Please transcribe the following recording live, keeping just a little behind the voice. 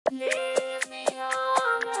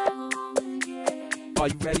Are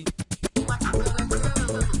you ready?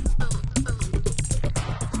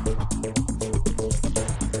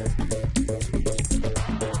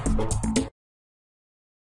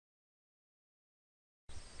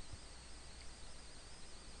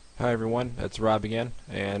 Hi everyone, it's Rob again,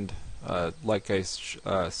 and like I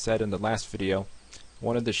said in the last video, I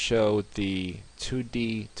wanted to show the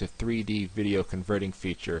 2D to 3D video converting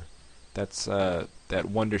feature. That's that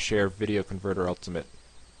Wondershare Video Converter Ultimate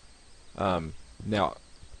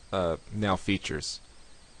now features.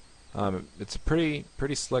 It's a pretty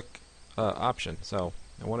slick option, so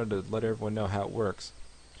I wanted to let everyone know how it works.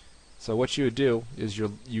 So what you would do is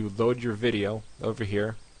you load your video over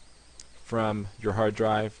here from your hard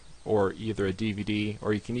drive or either a DVD,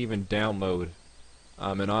 or you can even download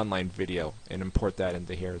an online video and import that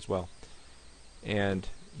into here as well. And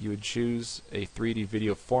you would choose a 3D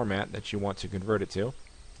video format that you want to convert it to.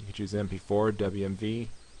 You can choose MP4, WMV,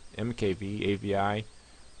 MKV, AVI,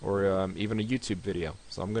 or even a YouTube video.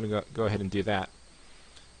 So I'm going to go ahead and do that.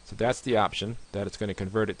 So that's the option that it's going to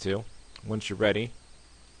convert it to. Once you're ready,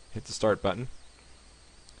 hit the start button,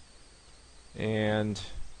 and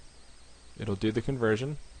it'll do the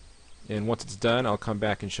conversion. And once it's done, I'll come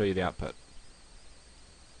back and show you the output.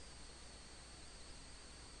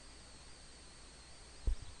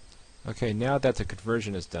 Okay, now that the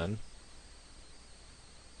conversion is done,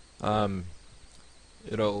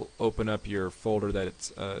 it'll open up your folder that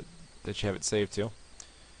you have it saved to.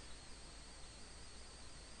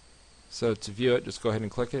 So to view it, just go ahead and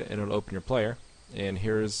click it, and it'll open your player. And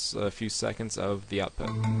here's a few seconds of the output.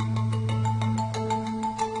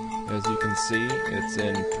 As you can see, it's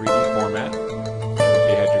in 3D format. If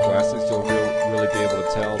you had your glasses, you'll really be able to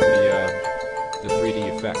tell the 3D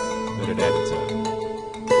effect that it added to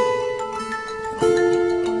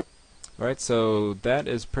it. Alright, so that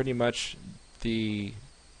is pretty much the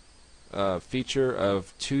feature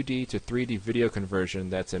of 2D to 3D video conversion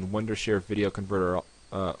that's in Wondershare Video Converter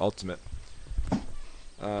Ultimate.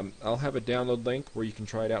 I'll have a download link where you can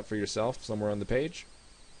try it out for yourself somewhere on the page.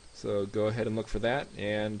 So go ahead and look for that,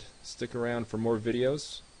 and stick around for more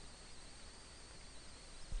videos